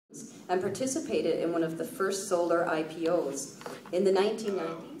and participated in one of the first solar IPOs. In the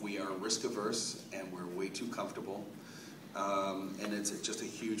 1990s, we are risk averse and we're way too comfortable, and it's just a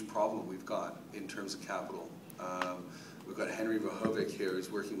huge problem we've got in terms of capital. We've got Henry Vahovic here who's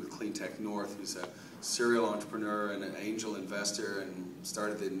working with Clean Tech North, who's a serial entrepreneur and an angel investor and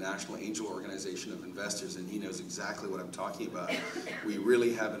started the National Angel Organization of Investors, and he knows exactly what I'm talking about. We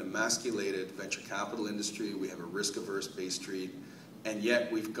really have an emasculated venture capital industry, we have a risk-averse Bay Street, and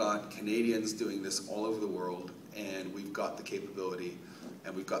yet we've got Canadians doing this all over the world, and we've got the capability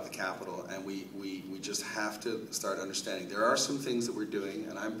and we've got the capital, and we just have to start understanding. There are some things that we're doing,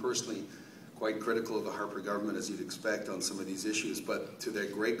 and I'm personally quite critical of the Harper government, as you'd expect, on some of these issues, but to their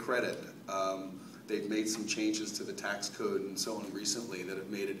great credit, they've made some changes to the tax code and so on recently that have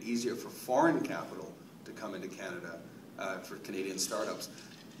made it easier for foreign capital to come into Canada for Canadian startups.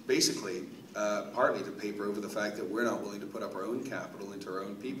 Basically, partly to paper over the fact that we're not willing to put up our own capital into our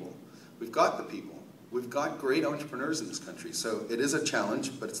own people. We've got the people. We've got great entrepreneurs in this country, so it is a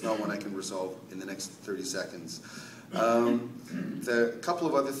challenge, but it's not one I can resolve in the next 30 seconds. A couple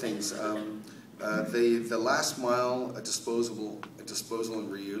of other things. The last mile disposal and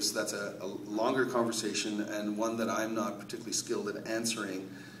reuse, that's a longer conversation and one that I'm not particularly skilled at answering,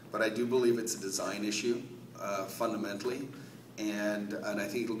 but I do believe it's a design issue fundamentally, and I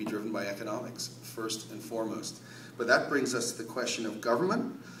think it'll be driven by economics first and foremost. But that brings us to the question of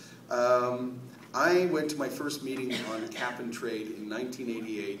government. I went to my first meeting on cap and trade in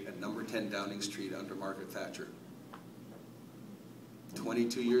 1988 at number 10 Downing Street under Margaret Thatcher.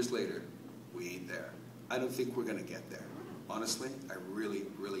 22 years later, we ain't there. I don't think we're going to get there. Honestly, I really,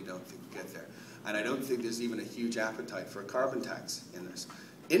 really don't think we'll get there. And I don't think there's even a huge appetite for a carbon tax in this.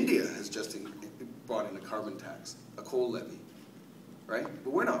 India has just brought in a carbon tax, a coal levy, right?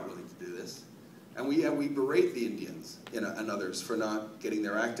 But we're not willing to do this. And we berate the Indians, and others for not getting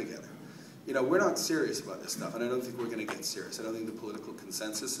their act together. We're not serious about this stuff, and I don't think we're going to get serious. I don't think the political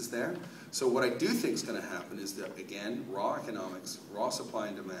consensus is there. So what I do think is going to happen is that, again, raw economics, raw supply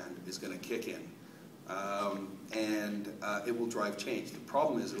and demand is going to kick in, and it will drive change. The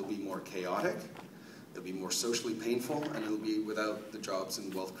problem is it'll be more chaotic, it'll be more socially painful, and it'll be without the jobs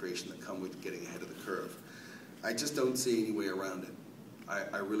and wealth creation that come with getting ahead of the curve. I just don't see any way around it.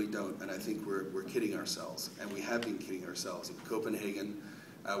 I really don't, and I think we're kidding ourselves, and we have been kidding ourselves. In Copenhagen,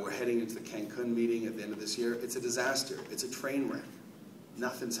 we're heading into the Cancun meeting at the end of this year. It's a disaster. It's a train wreck.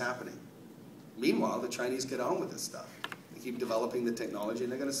 Nothing's happening. Meanwhile, the Chinese get on with this stuff. They keep developing the technology,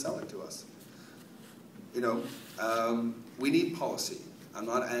 and they're going to sell it to us. We need policy. I'm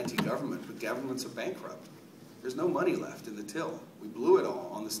not anti-government, but governments are bankrupt. There's no money left in the till. We blew it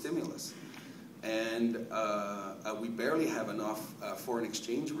all on the stimulus. And we barely have enough foreign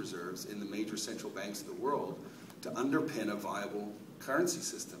exchange reserves in the major central banks of the world to underpin a viable currency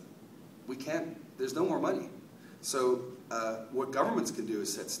system. We can't, there's no more money. So what governments can do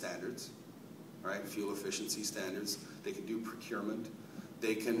is set standards, right? Fuel efficiency standards. They can do procurement.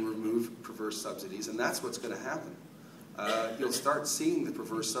 They can remove perverse subsidies, and that's what's going to happen. You'll start seeing the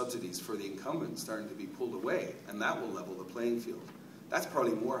perverse subsidies for the incumbents starting to be pulled away, and that will level the playing field. That's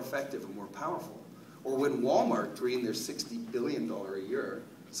probably more effective and more powerful. Or when Walmart green their $60 billion a year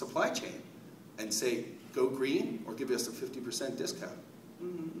supply chain and say, go green or give us a 50% discount.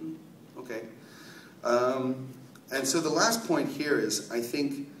 Okay. And so the last point here is, I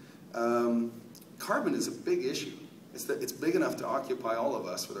think carbon is a big issue. It's big enough to occupy all of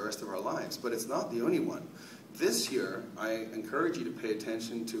us for the rest of our lives, but it's not the only one. This year, I encourage you to pay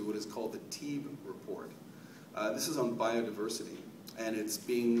attention to what is called the TEEB report. This is on biodiversity, and it's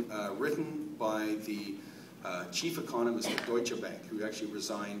being written by the chief economist at Deutsche Bank, who actually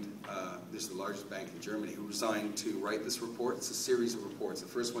resigned, this is the largest bank in Germany, who resigned to write this report. It's a series of reports. The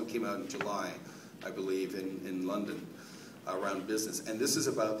first one came out in July, I believe, in London, around business. And this is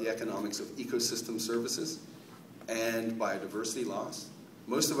about the economics of ecosystem services and biodiversity loss.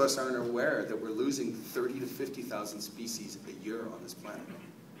 Most of us aren't aware that we're losing 30 to 50,000 species a year on this planet.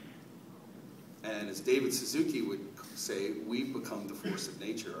 And as David Suzuki would say, we've become the force of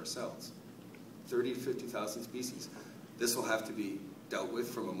nature ourselves. 30 to 50,000 species. This will have to be dealt with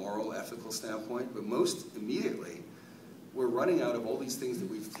from a moral, ethical standpoint, but most immediately, we're running out of all these things that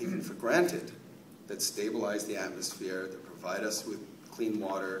we've taken for granted that stabilize the atmosphere, that provide us with clean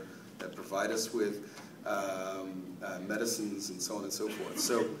water, that provide us with medicines and so on and so forth.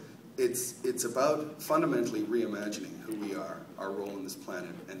 So it's about fundamentally reimagining who we are, our role on this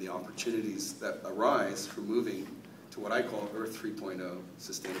planet, and the opportunities that arise from moving to what I call Earth 3.0,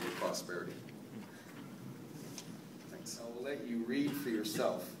 sustainable prosperity. Thanks. I will let you read for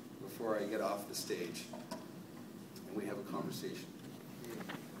yourself before I get off the stage and we have a conversation.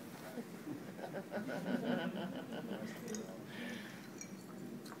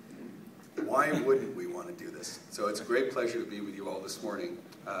 Why wouldn't we want to do this? So it's a great pleasure to be with you all this morning.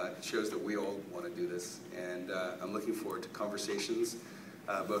 It shows that we all want to do this, and I'm looking forward to conversations,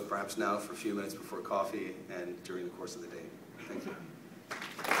 both perhaps now for a few minutes before coffee and during the course of the day. Thank you.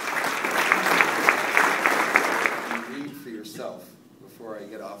 You read for yourself before I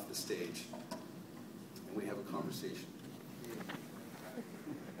get off the stage, and we have a conversation.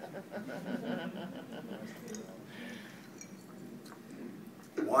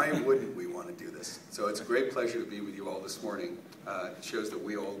 Why wouldn't we want to do this? So it's a great pleasure to be with you all this morning. It shows that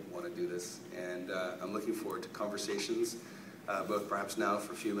we all want to do this, and I'm looking forward to conversations, both perhaps now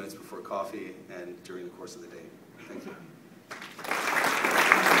for a few minutes before coffee and during the course of the day. Thank you.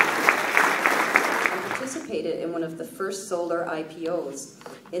 Participated in one of the first solar IPOs.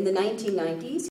 In the 1990s,